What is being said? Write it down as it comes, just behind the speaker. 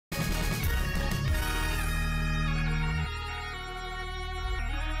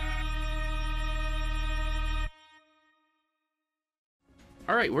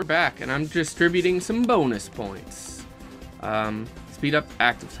Alright, we're back, and I'm distributing some bonus points. Speed up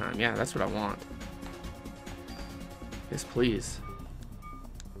active time. Yeah, that's what I want. Yes, please.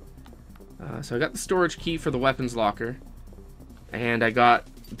 So I got the storage key for the weapons locker. And I got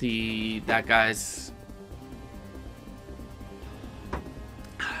that guy's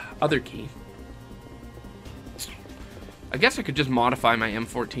other key. I guess I could just modify my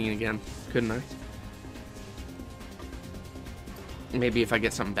M14 again, couldn't I? Maybe if I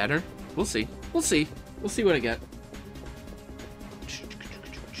get something better. We'll see. We'll see. We'll see what I get.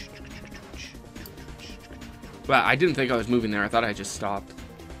 Well, I didn't think I was moving there. I thought I just stopped.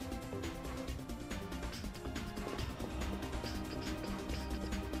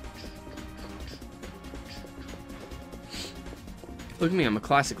 Look at me. I'm a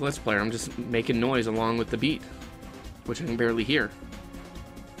classic Let's Player. I'm just making noise along with the beat, which I can barely hear.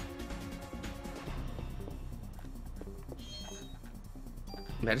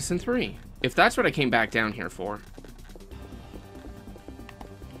 Medicine 3. If that's what I came back down here for.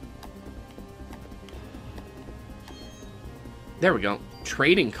 There we go.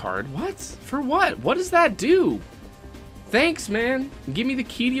 Trading card. What? For what? What does that do? Thanks, man. Give me the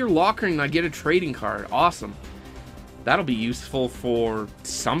key to your locker and I get a trading card. Awesome. That'll be useful for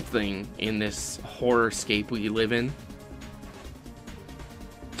something in this horror-scape we live in.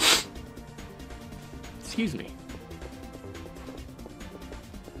 Excuse me.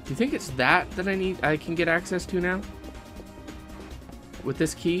 Do you think it's that I can get access to now? With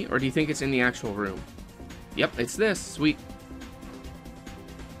this key? Or do you think it's in the actual room? Yep, it's this. Sweet.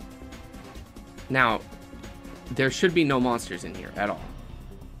 Now, there should be no monsters in here at all.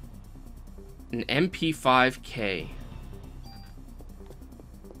 An MP5K.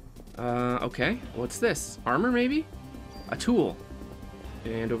 Okay. What's this? Armor, maybe? A tool.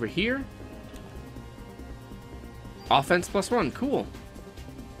 And over here? Offense +1. Cool.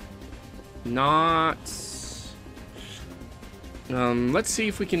 Not... let's see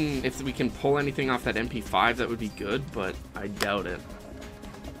if we can pull anything off that MP5. That would be good, but I doubt it.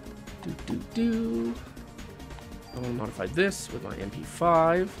 I want to modify this with my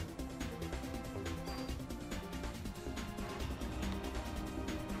MP5.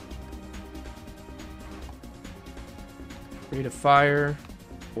 Rate of fire,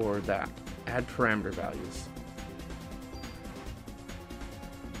 or that. Add parameter values.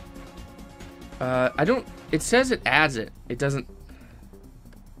 I don't... It says it adds it. It doesn't...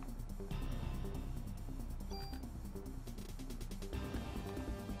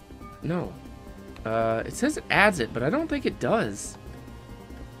 No. It says it adds it, but I don't think it does.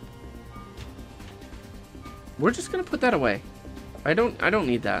 We're just gonna put that away. I don't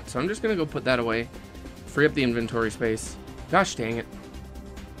need that, so I'm just gonna go put that away. Free up the inventory space. Gosh dang it.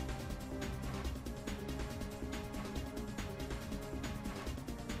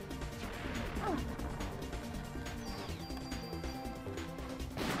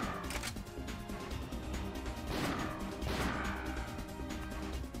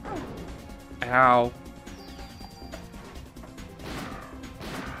 Ow.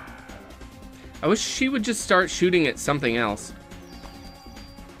 I wish she would just start shooting at something else.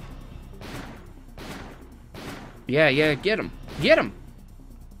 Yeah, get him. Get him!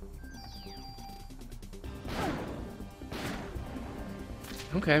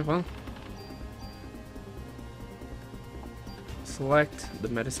 Okay, well. Select the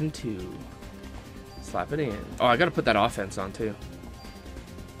medicine 2. Slap it in. Oh, I gotta put that offense on too.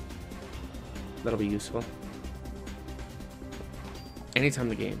 That'll be useful. Anytime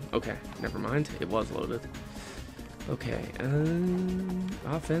the game. Okay, never mind. It was loaded. Okay,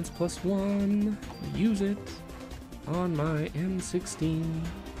 offense +1. Use it on my M16.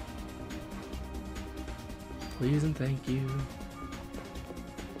 Please and thank you.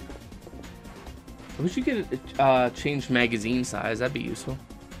 I wish you could change magazine size. That'd be useful.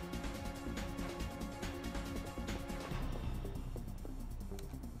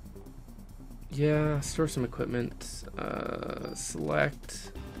 Yeah, store some equipment.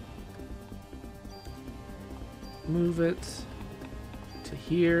 Select. Move it to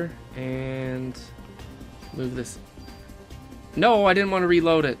here and move this. No, I didn't want to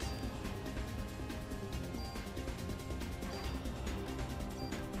reload it.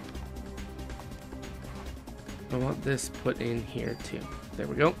 I want this put in here too. There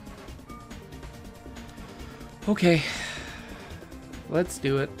we go. Okay. Let's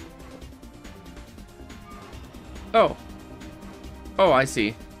do it. Oh. Oh, I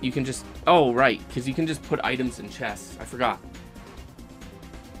see. You can just... Oh, right. Because you can just put items in chests. I forgot.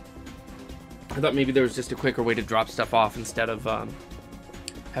 I thought maybe there was just a quicker way to drop stuff off instead of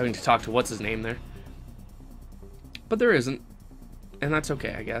having to talk to what's-his-name there. But there isn't. and that's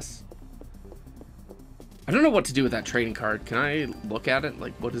okay, I guess. I don't know what to do with that trading card. Can I look at it?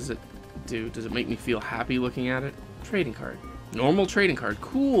 Like, what does it do? Does it make me feel happy looking at it? Trading card. Normal trading card.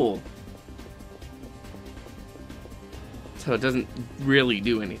 Cool. So it doesn't really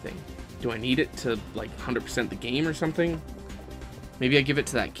do anything. Do I need it to, like, 100% the game or something? Maybe I give it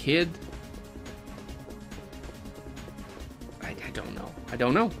to that kid? I don't know. I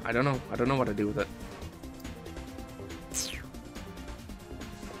don't know. I don't know. I don't know what to do with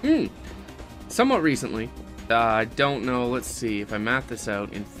it. Somewhat recently. I don't know. Let's see. If I math this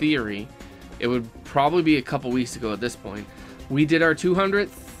out, in theory, it would probably be a couple weeks ago at this point. We did our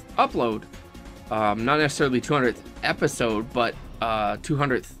 200th upload. Not necessarily 200th episode, but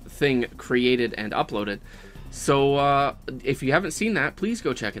 200th thing created and uploaded. So if you haven't seen that, please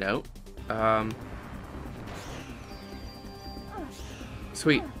go check it out.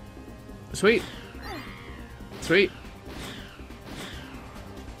 Sweet. Sweet. Sweet.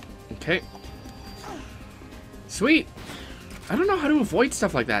 Okay. Sweet. I don't know how to avoid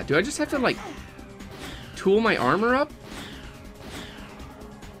stuff like that. Do I just have to, like, tool my armor up?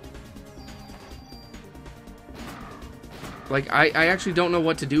 Like, I actually don't know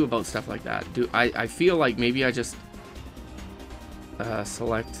what to do about stuff like that. I feel like maybe I just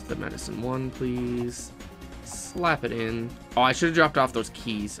select the medicine one, please. Slap it in. Oh, I should have dropped off those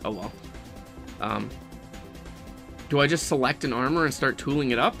keys. Oh well. Do I just select an armor and start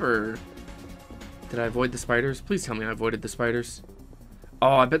tooling it up, or did I avoid the spiders? Please tell me I avoided the spiders.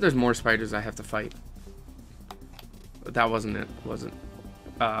 Oh, I bet there's more spiders I have to fight. But that wasn't it, was it?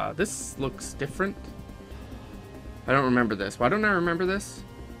 This looks different. I don't remember this. Why don't I remember this?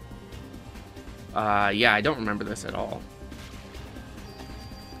 Yeah, I don't remember this at all.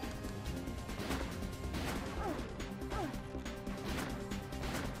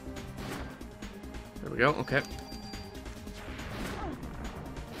 There we go, okay.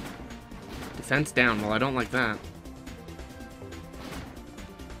 Defense down. Well, I don't like that.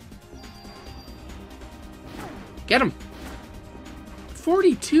 Get him!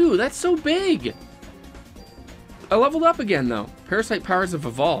 42! That's so big! I leveled up again, though. Parasite powers have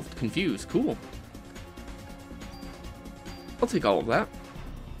evolved. Confused. Cool. I'll take all of that.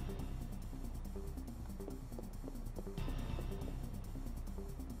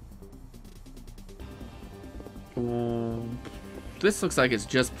 This looks like it's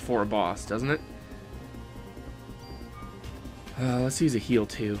just before a boss, doesn't it? Let's use a heal,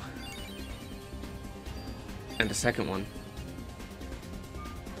 too. And a second one.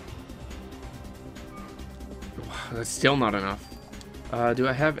 That's still not enough. Do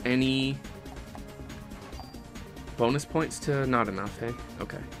I have any bonus points to... Not enough, hey?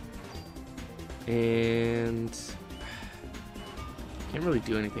 Okay. And... Can't really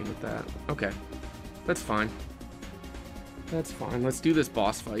do anything with that. Okay. That's fine. That's fine. Let's do this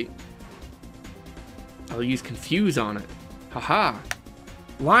boss fight. I'll use Confuse on it. Haha!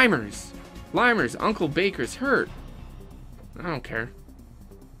 Limers! Limers! Uncle Baker's hurt! I don't care.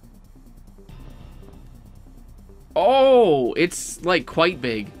 Oh! It's, like, quite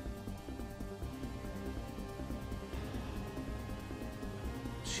big.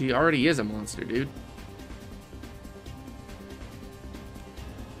 She already is a monster, dude.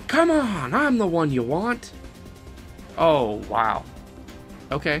 Come on! I'm the one you want! Oh, wow.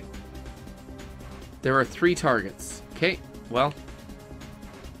 Okay. There are 3 targets. Okay, well.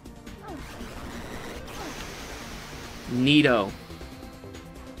 Neato.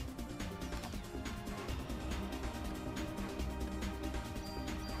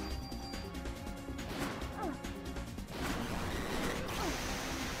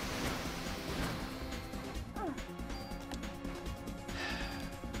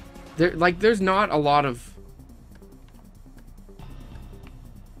 There's not a lot of...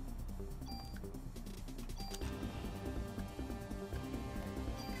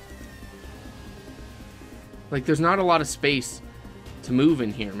 Like, there's not a lot of space to move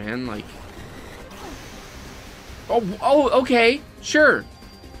in here, man. Like... Oh, okay. Sure.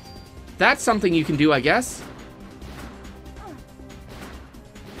 That's something you can do, I guess.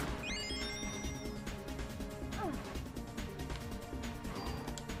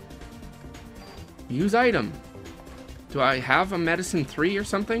 Use item. Do I have a medicine 3 or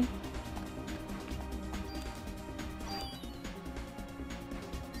something?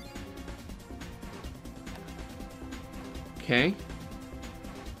 Okay.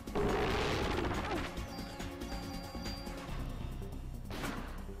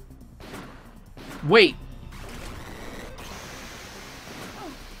 Wait.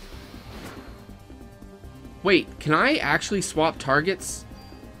 Wait, can I actually swap targets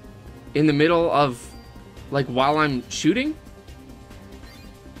in the middle of, like, while I'm shooting?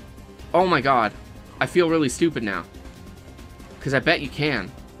 Oh my god. I feel really stupid now. Because I bet you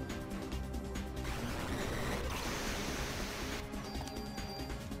can.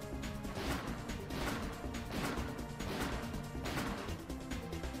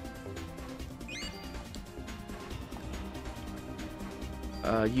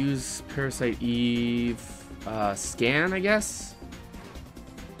 Use Parasite Eve. Scan, I guess?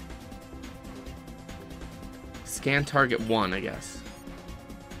 Scan target 1, I guess.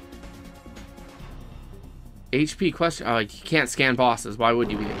 HP question. Oh, you can't scan bosses. Why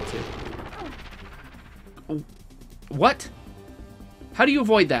would you be able to? What? How do you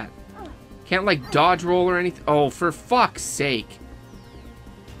avoid that? Can't, like, dodge roll or anything? Oh, for fuck's sake.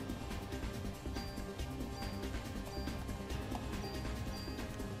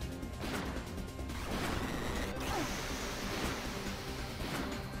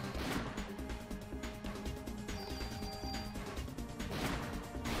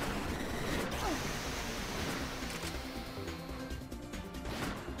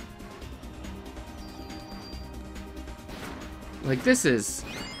 Like, this is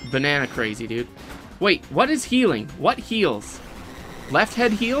banana crazy, dude. Wait, what is healing? What heals? Left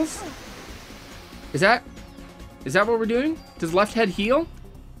head heals? Is that what we're doing? Does left head heal?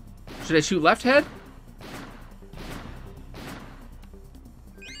 Should I shoot left head?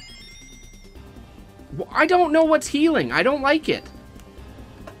 Well, I don't know what's healing. I don't like it.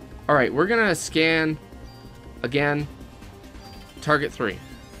 Alright, we're gonna scan again. Target 3.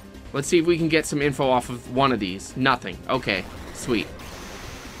 Let's see if we can get some info off of one of these. Nothing. Okay. Sweet.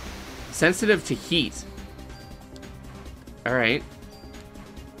 Sensitive to heat. Alright.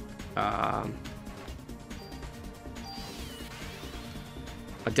 I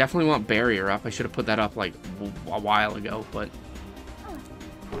definitely want barrier up. I should have put that up like a while ago, but...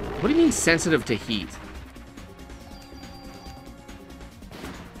 What do you mean sensitive to heat?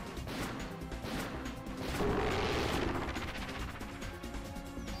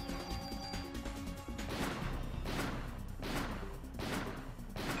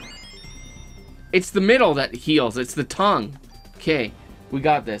 It's the middle that heals. It's the tongue. Okay, we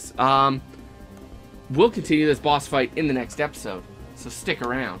got this. We'll continue this boss fight in the next episode, so stick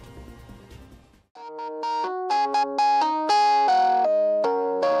around.